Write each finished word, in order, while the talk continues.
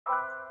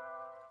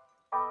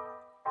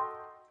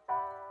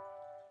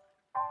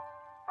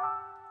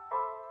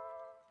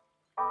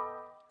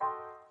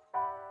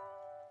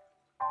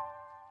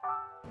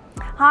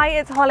Hi,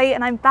 it's Holly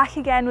and I'm back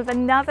again with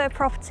another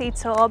property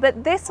tour,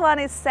 but this one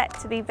is set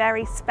to be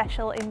very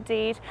special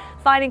indeed.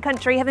 Fine &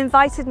 Country have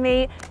invited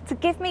me to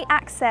give me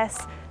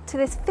access to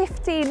this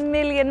 £15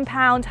 million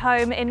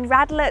home in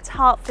Radlett,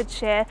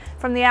 Hertfordshire.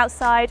 From the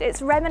outside,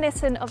 it's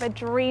reminiscent of a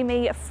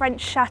dreamy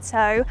French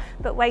chateau,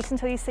 but wait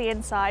until you see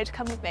inside.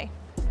 Come with me.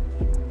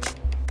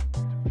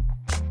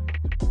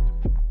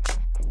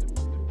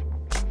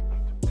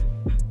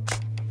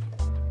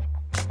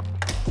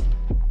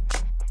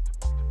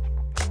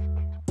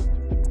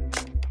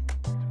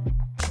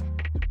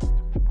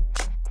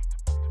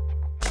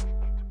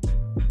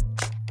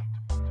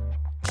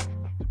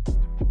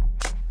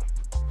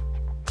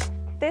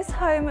 This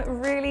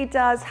home really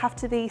does have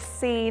to be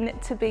seen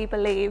to be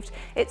believed.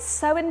 It's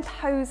so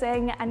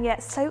imposing and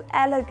yet so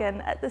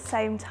elegant at the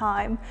same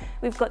time.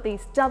 We've got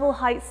these double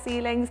height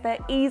ceilings, they're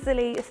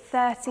easily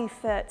 30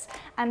 foot,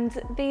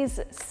 and these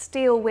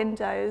steel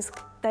windows,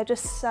 they're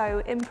just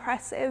so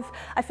impressive.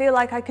 I feel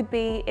like I could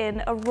be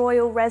in a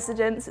royal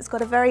residence. It's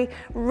got a very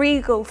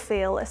regal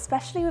feel,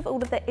 especially with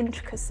all of the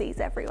intricacies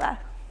everywhere.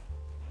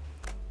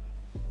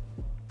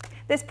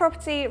 This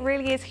property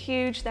really is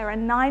huge. There are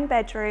 9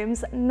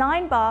 bedrooms,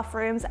 9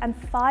 bathrooms and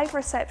 5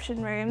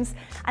 reception rooms.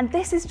 And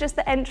this is just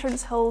the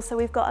entrance hall, so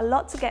we've got a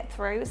lot to get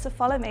through. So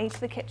follow me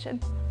to the kitchen.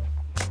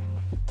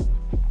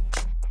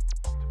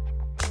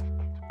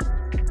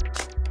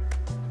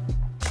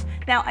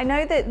 Now, I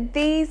know that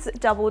these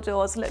double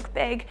doors look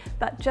big,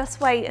 but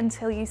just wait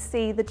until you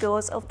see the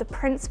doors of the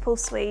principal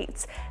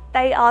suite.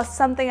 They are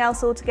something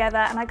else altogether,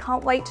 and I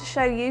can't wait to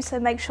show you, so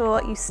make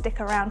sure you stick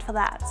around for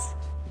that.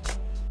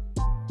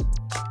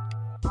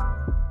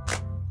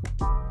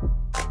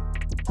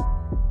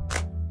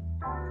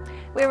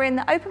 We're in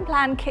the open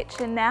plan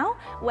kitchen now,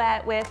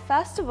 where we're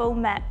first of all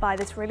met by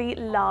this really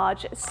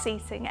large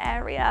seating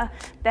area.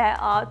 There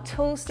are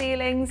tall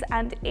ceilings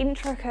and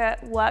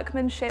intricate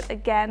workmanship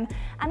again,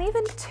 and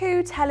even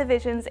 2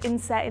 televisions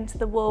inset into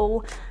the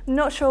wall. I'm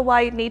not sure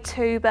why you'd need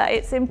 2, but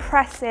it's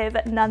impressive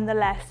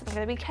nonetheless. I'm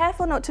going to be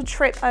careful not to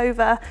trip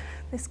over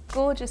this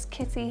gorgeous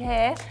kitty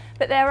here,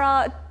 but there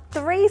are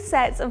 3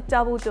 sets of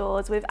double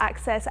doors with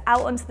access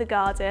out onto the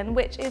garden,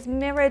 which is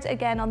mirrored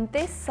again on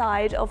this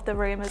side of the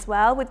room as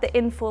well, with the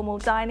informal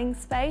dining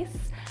space.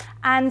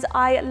 And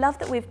I love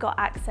that we've got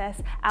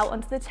access out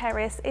onto the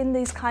terrace in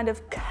these kind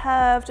of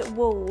curved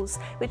walls,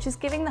 which is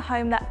giving the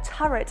home that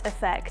turret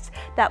effect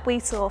that we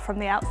saw from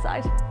the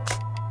outside.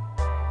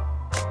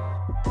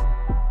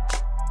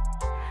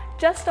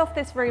 Just off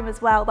this room as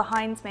well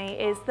behind me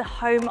is the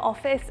home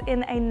office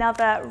in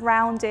another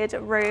rounded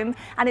room,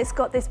 and it's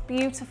got this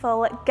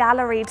beautiful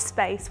galleried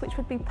space which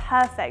would be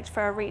perfect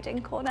for a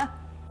reading corner.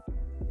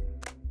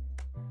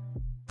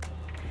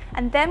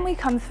 And then we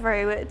come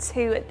through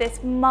to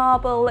this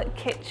marble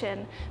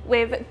kitchen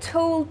with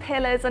tall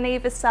pillars on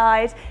either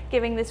side,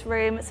 giving this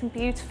room some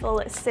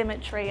beautiful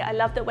symmetry. I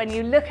love that when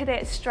you look at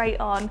it straight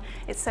on,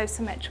 it's so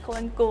symmetrical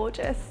and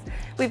gorgeous.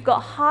 We've got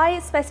high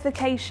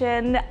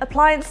specification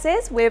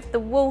appliances with the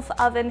Wolf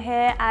oven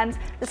here and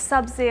the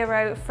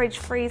Sub-Zero fridge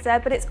freezer,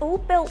 but it's all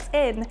built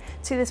in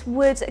to this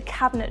wood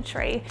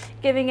cabinetry,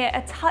 giving it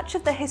a touch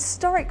of the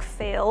historic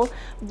feel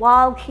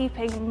while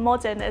keeping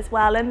modern as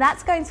well. And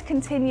that's going to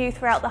continue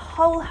throughout the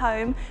whole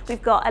home.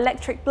 We've got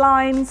electric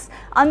blinds,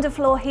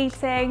 underfloor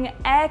heating,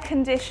 air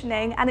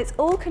conditioning, and it's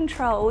all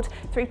controlled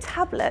through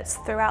tablets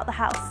throughout the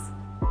house.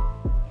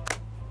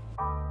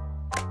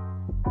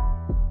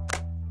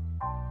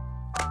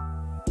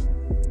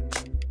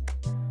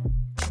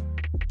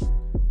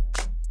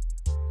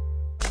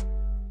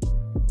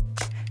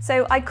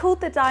 So I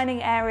called the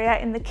dining area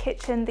in the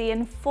kitchen the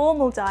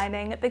informal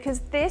dining because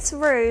this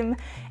room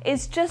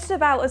is just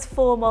about as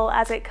formal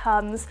as it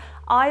comes.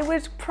 I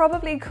would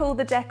probably call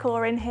the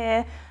decor in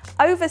here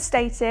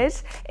overstated.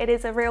 It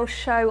is a real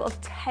show of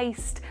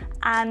taste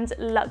and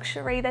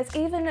luxury. There's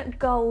even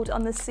gold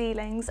on the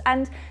ceilings,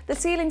 and the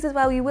ceilings as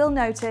well, you will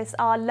notice,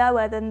 are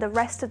lower than the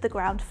rest of the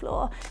ground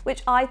floor,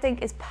 which I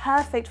think is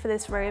perfect for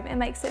this room. It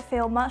makes it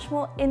feel much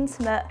more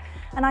intimate,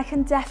 and I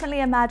can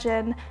definitely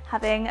imagine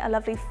having a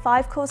lovely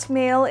 5-course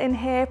meal in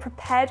here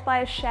prepared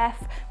by a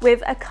chef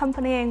with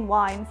accompanying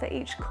wine for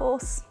each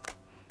course.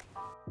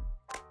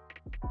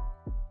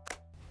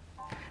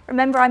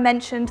 Remember I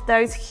mentioned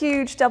those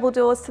huge double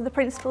doors to the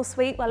principal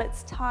suite? Well,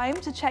 it's time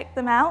to check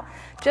them out.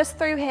 Just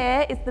through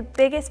here is the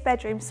biggest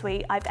bedroom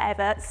suite I've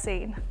ever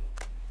seen.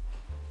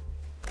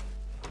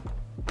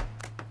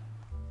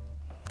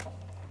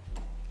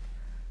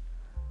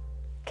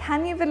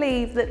 Can you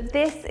believe that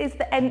this is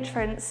the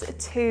entrance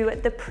to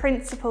the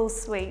principal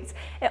suite?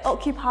 It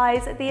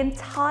occupies the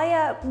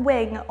entire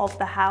wing of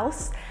the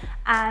house,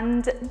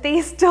 and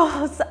these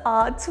doors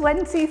are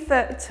 20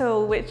 foot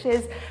tall, which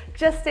is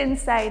just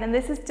insane. And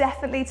this has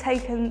definitely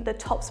taken the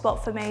top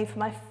spot for me for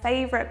my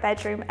favourite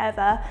bedroom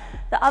ever.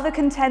 The other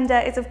contender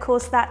is of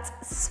course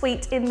that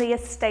suite in the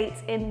estate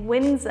in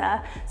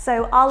Windsor.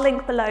 So I'll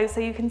link below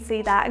so you can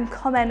see that and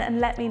comment and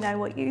let me know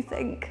what you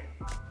think.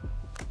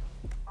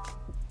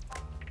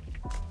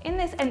 In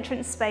this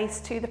entrance space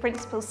to the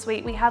principal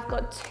suite, we have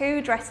got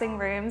 2 dressing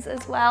rooms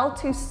as well,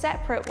 2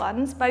 separate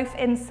ones, both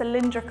in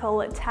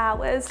cylindrical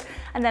towers.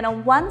 And then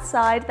on one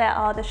side there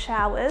are the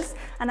showers,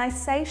 and I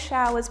say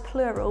showers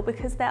plural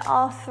because there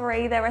are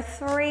 3. There are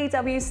 3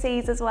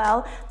 WCs as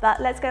well, but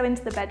let's go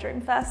into the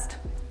bedroom first.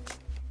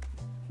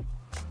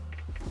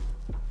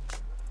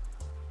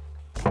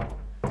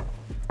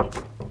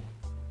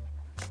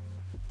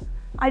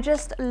 I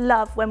just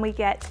love when we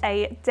get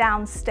a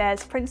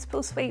downstairs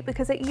principal suite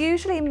because it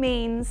usually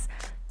means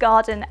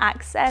garden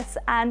access,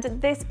 and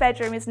this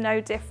bedroom is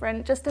no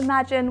different. Just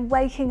imagine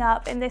waking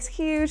up in this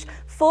huge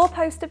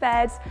 4-poster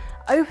bed,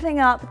 opening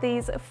up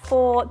these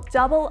 4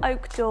 double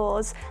oak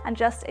doors and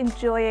just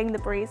enjoying the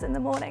breeze in the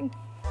morning.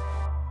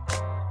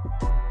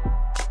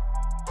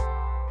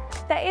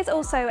 There is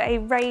also a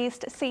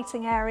raised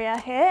seating area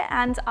here,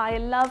 and I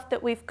love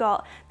that we've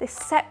got this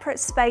separate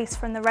space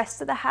from the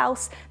rest of the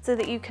house so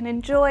that you can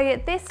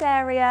enjoy this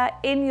area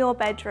in your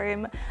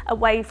bedroom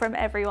away from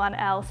everyone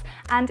else.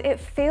 And it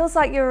feels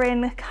like you're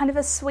in kind of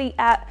a suite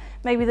at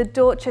maybe the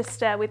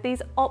Dorchester with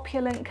these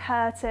opulent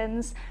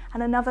curtains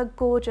and another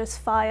gorgeous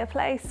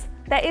fireplace.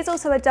 There is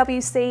also a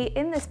WC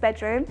in this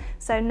bedroom,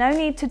 so no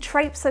need to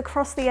traipse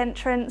across the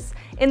entrance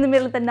in the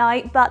middle of the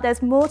night, but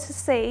there's more to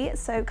see,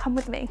 so come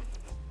with me.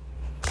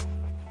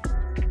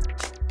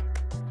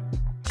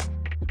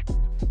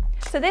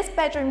 So this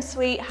bedroom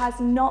suite has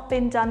not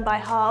been done by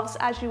halves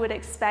as you would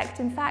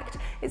expect. In fact,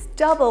 it's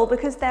double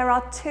because there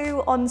are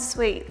 2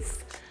 en-suites.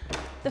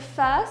 The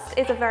first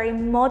is a very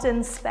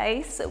modern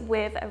space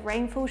with a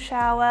rainfall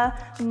shower,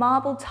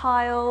 marble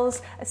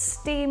tiles, a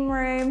steam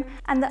room,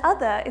 and the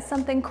other is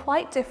something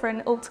quite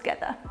different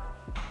altogether.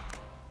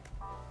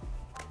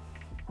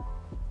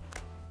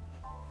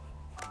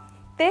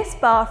 This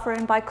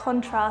bathroom, by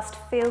contrast,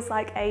 feels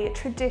like a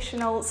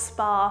traditional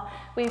spa.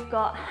 We've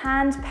got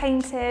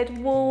hand-painted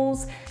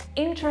walls,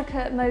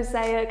 intricate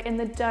mosaic in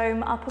the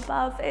dome up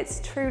above.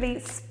 It's truly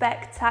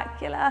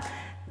spectacular.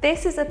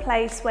 This is a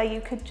place where you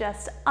could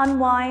just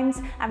unwind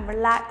and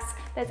relax.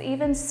 There's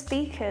even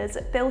speakers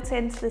built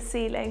into the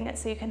ceiling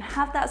so you can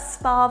have that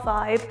spa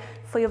vibe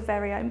for your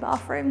very own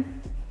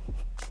bathroom.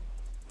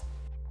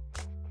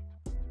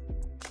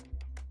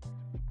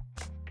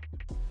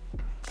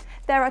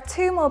 There are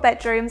 2 more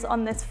bedrooms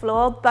on this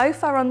floor,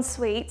 both are en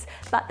suite,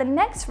 but the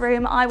next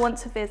room I want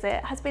to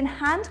visit has been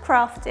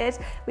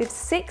handcrafted with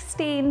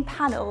 16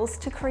 panels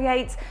to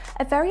create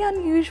a very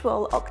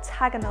unusual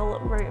octagonal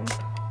room.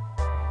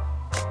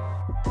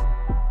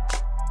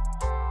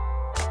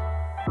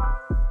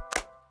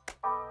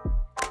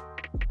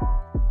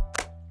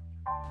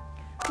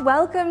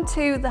 Welcome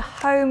to the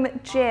home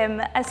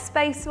gym, a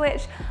space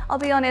which, I'll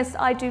be honest,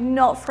 I do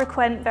not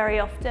frequent very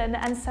often,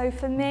 and so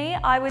for me,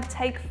 I would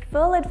take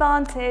full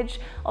advantage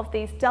of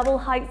these double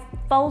height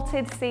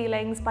vaulted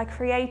ceilings by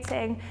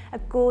creating a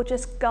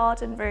gorgeous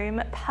garden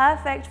room,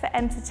 perfect for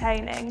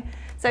entertaining.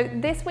 So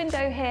this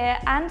window here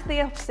and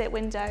the opposite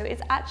window is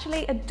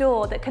actually a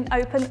door that can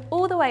open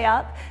all the way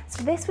up,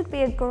 so this would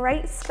be a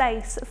great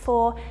space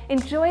for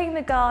enjoying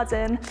the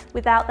garden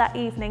without that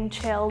evening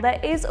chill. There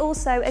is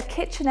also a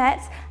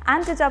kitchenette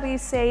and a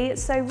WC,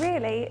 so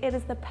really it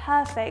is the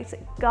perfect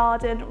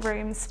garden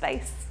room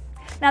space.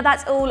 Now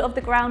that's all of the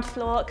ground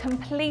floor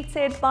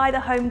completed by the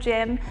home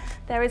gym.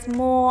 There is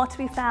more to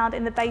be found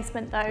in the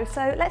basement though,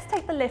 so let's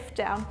take the lift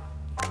down.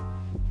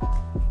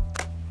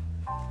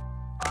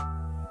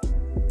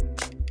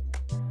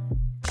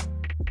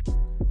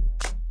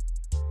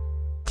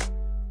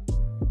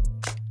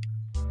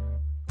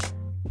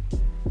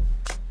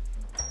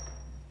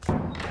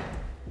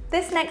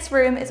 This next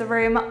room is a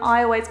room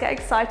I always get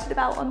excited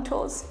about on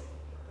tours.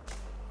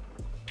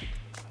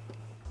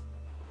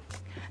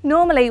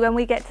 Normally when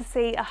we get to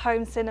see a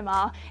home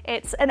cinema,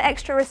 it's an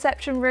extra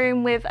reception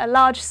room with a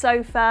large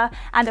sofa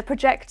and a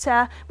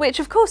projector, which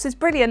of course is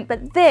brilliant,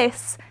 but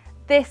this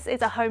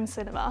is a home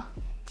cinema.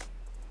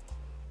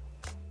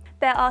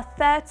 There are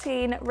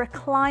 13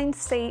 reclined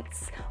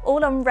seats,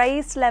 all on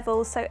raised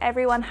levels so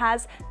everyone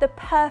has the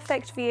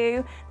perfect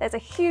view. There's a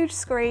huge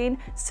screen,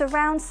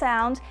 surround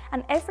sound,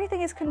 and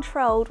everything is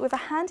controlled with a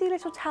handy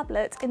little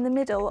tablet in the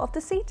middle of the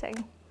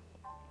seating.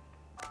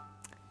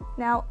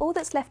 Now, all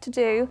that's left to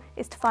do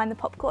is to find the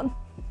popcorn.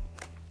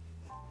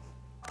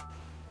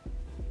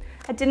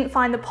 I didn't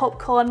find the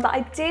popcorn, but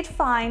I did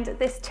find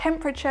this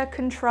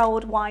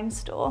temperature-controlled wine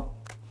store.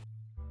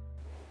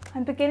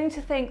 I'm beginning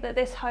to think that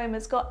this home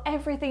has got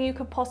everything you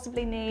could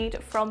possibly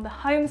need, from the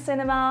home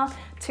cinema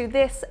to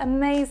this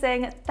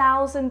amazing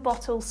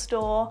 1,000-bottle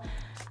store,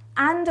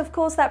 and of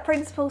course that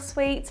principal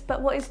suite,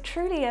 but what is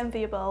truly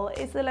enviable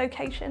is the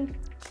location.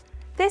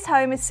 This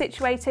home is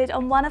situated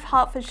on one of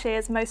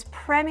Hertfordshire's most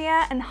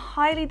premier and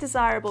highly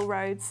desirable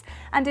roads,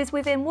 and is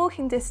within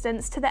walking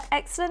distance to the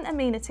excellent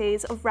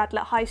amenities of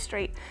Radlett High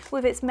Street,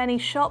 with its many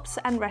shops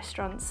and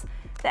restaurants.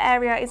 The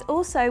area is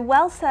also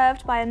well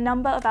served by a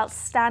number of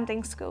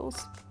outstanding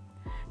schools.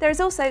 There is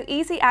also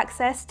easy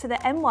access to the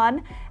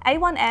M1,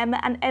 A1M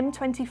and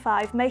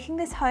M25, making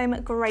this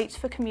home great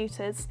for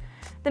commuters.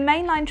 The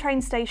mainline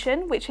train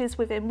station, which is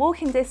within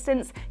walking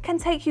distance, can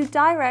take you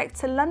direct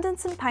to London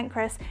St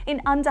Pancras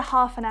in under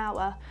half an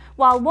hour,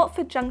 while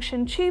Watford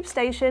Junction tube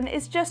station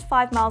is just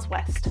 5 miles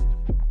west.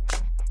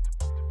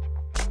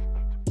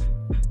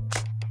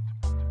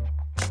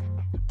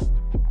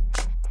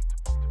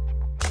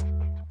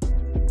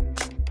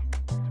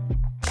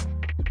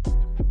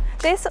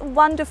 This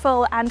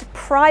wonderful and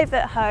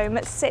private home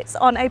sits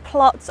on a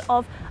plot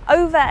of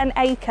over an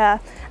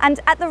acre, and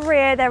at the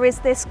rear there is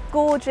this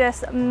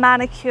gorgeous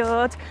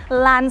manicured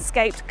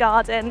landscaped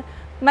garden,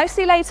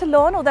 mostly laid to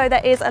lawn, although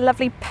there is a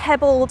lovely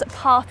pebbled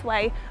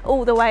pathway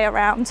all the way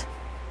around.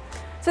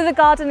 So the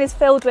garden is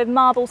filled with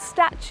marble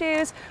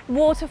statues,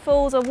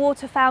 waterfalls, a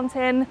water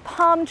fountain,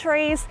 palm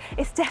trees.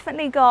 It's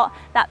definitely got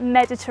that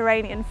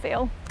Mediterranean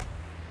feel.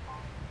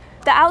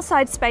 The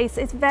outside space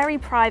is very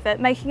private,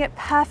 making it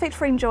perfect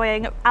for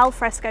enjoying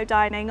alfresco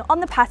dining on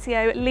the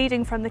patio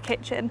leading from the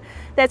kitchen.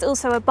 There's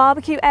also a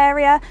barbecue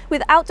area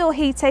with outdoor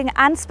heating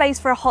and space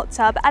for a hot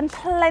tub and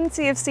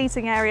plenty of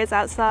seating areas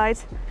outside.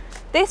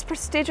 This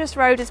prestigious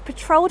road is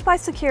patrolled by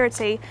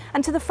security,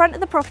 and to the front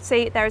of the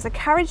property there is a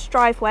carriage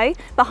driveway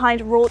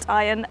behind wrought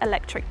iron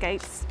electric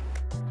gates.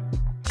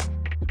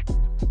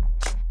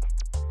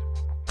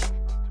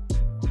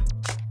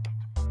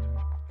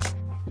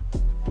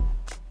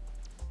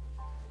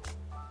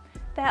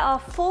 There are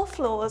 4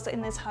 floors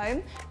in this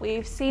home.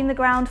 We've seen the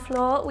ground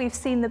floor, we've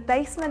seen the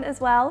basement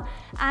as well,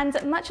 and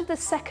much of the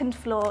second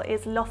floor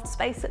is loft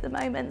space at the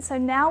moment. So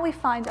now we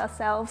find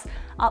ourselves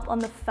up on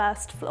the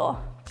first floor,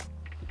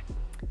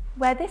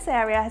 where this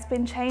area has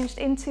been changed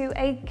into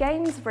a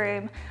games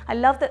room. I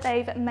love that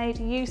they've made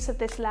use of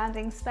this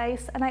landing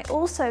space, and I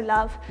also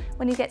love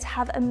when you get to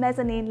have a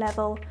mezzanine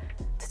level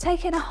to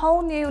take in a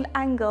whole new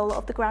angle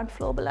of the ground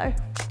floor below.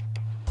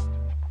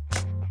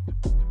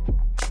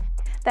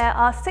 There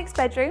are 6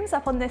 bedrooms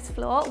up on this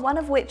floor, one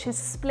of which is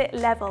split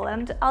level,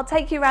 and I'll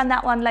take you around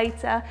that one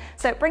later.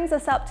 So it brings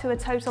us up to a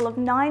total of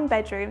 9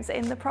 bedrooms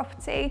in the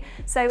property.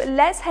 So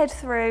let's head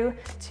through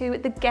to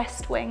the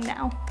guest wing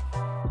now.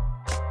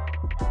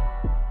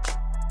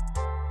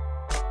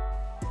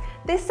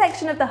 This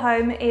section of the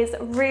home is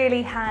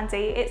really handy.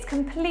 It's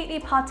completely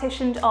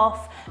partitioned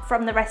off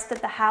from the rest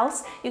of the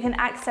house. You can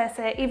access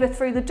it either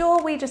through the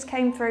door we just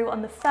came through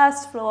on the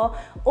first floor,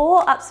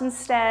 or up some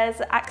stairs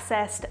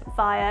accessed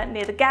via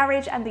near the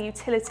garage and the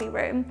utility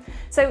room.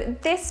 So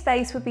this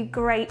space would be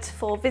great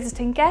for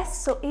visiting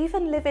guests or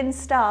even live-in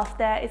staff.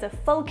 There is a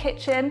full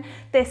kitchen,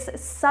 this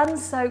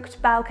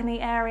sun-soaked balcony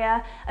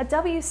area, a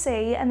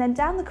WC, and then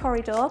down the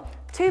corridor,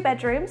 2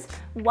 bedrooms,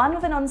 one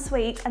with an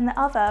ensuite and the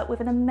other with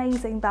an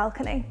amazing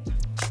balcony.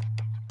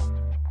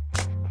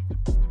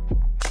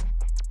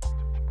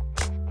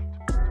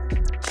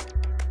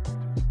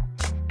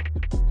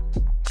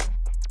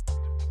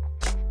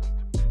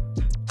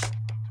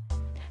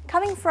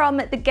 Coming from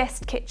the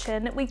guest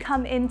kitchen, we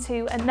come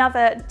into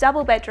another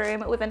double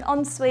bedroom with an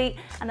ensuite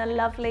and a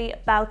lovely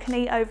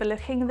balcony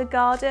overlooking the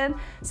garden.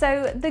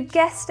 So the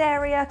guest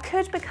area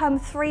could become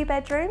 3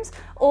 bedrooms,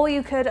 or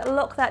you could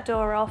lock that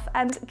door off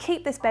and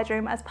keep this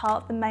bedroom as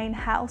part of the main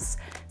house.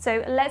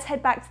 So let's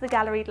head back to the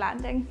galleried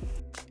landing.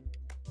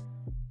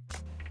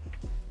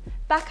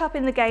 Back up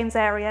in the games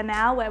area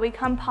now, where we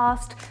come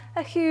past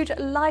a huge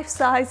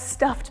life-size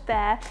stuffed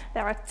bear.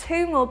 There are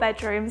 2 more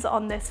bedrooms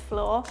on this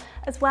floor,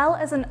 as well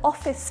as an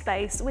office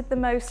space with the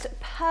most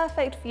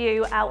perfect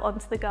view out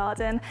onto the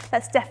garden.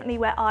 That's definitely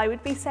where I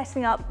would be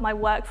setting up my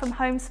work from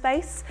home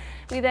space.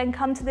 We then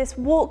come to this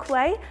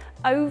walkway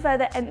over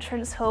the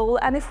entrance hall,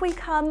 and if we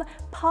come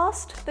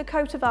past the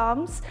coat of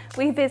arms,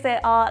 we visit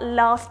our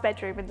last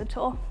bedroom in the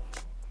tour.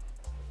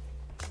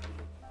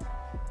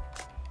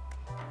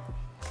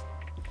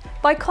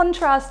 By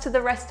contrast to the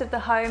rest of the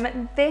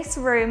home, this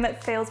room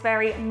feels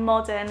very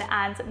modern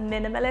and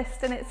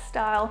minimalist in its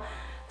style.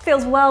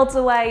 Feels worlds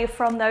away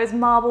from those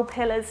marble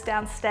pillars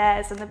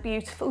downstairs and the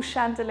beautiful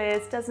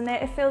chandeliers, doesn't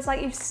it? It feels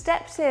like you've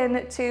stepped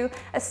into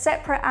a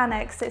separate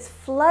annex. It's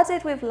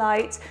flooded with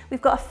light. We've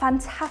got a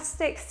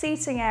fantastic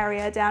seating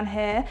area down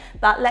here,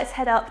 but let's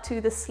head up to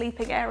the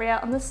sleeping area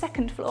on the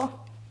second floor.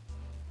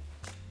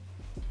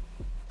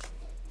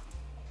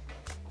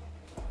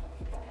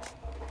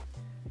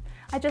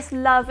 I just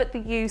love the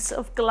use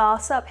of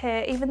glass up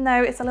here, even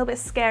though it's a little bit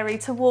scary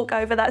to walk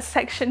over that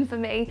section for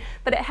me,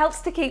 but it helps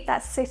to keep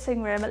that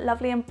sitting room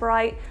lovely and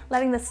bright,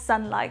 letting the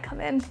sunlight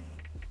come in.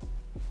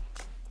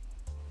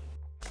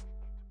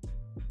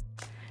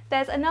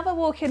 There's another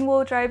walk-in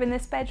wardrobe in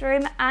this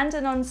bedroom and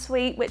an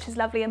ensuite, which is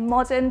lovely and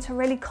modern to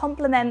really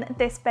complement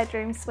this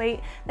bedroom suite.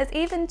 There's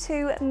even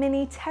 2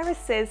 mini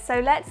terraces, so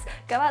let's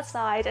go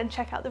outside and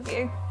check out the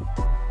view.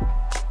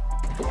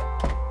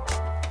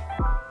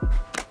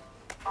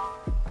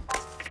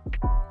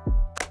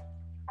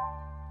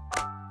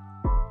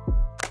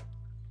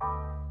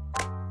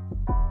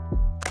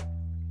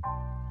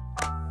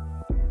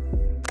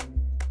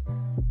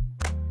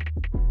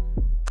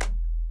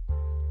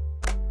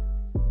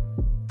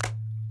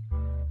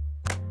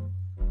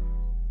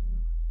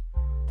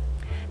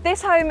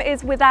 This home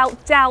is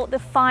without doubt the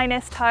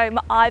finest home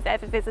I've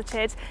ever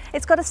visited.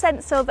 It's got a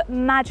sense of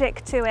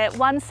magic to it.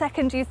 One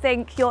second you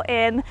think you're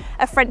in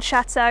a French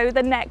chateau,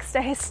 the next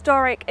a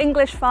historic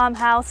English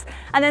farmhouse,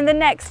 and then the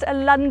next a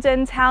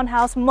London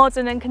townhouse,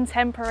 modern and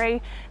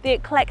contemporary. The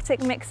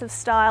eclectic mix of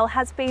style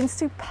has been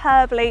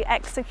superbly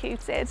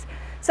executed.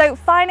 So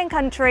Fine &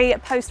 Country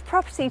post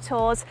property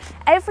tours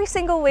every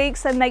single week,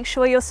 so make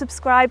sure you're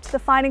subscribed to the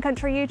Fine &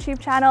 Country YouTube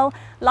channel,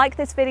 like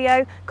this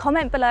video,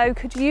 comment below,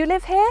 could you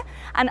live here?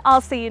 And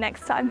I'll see you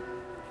next time.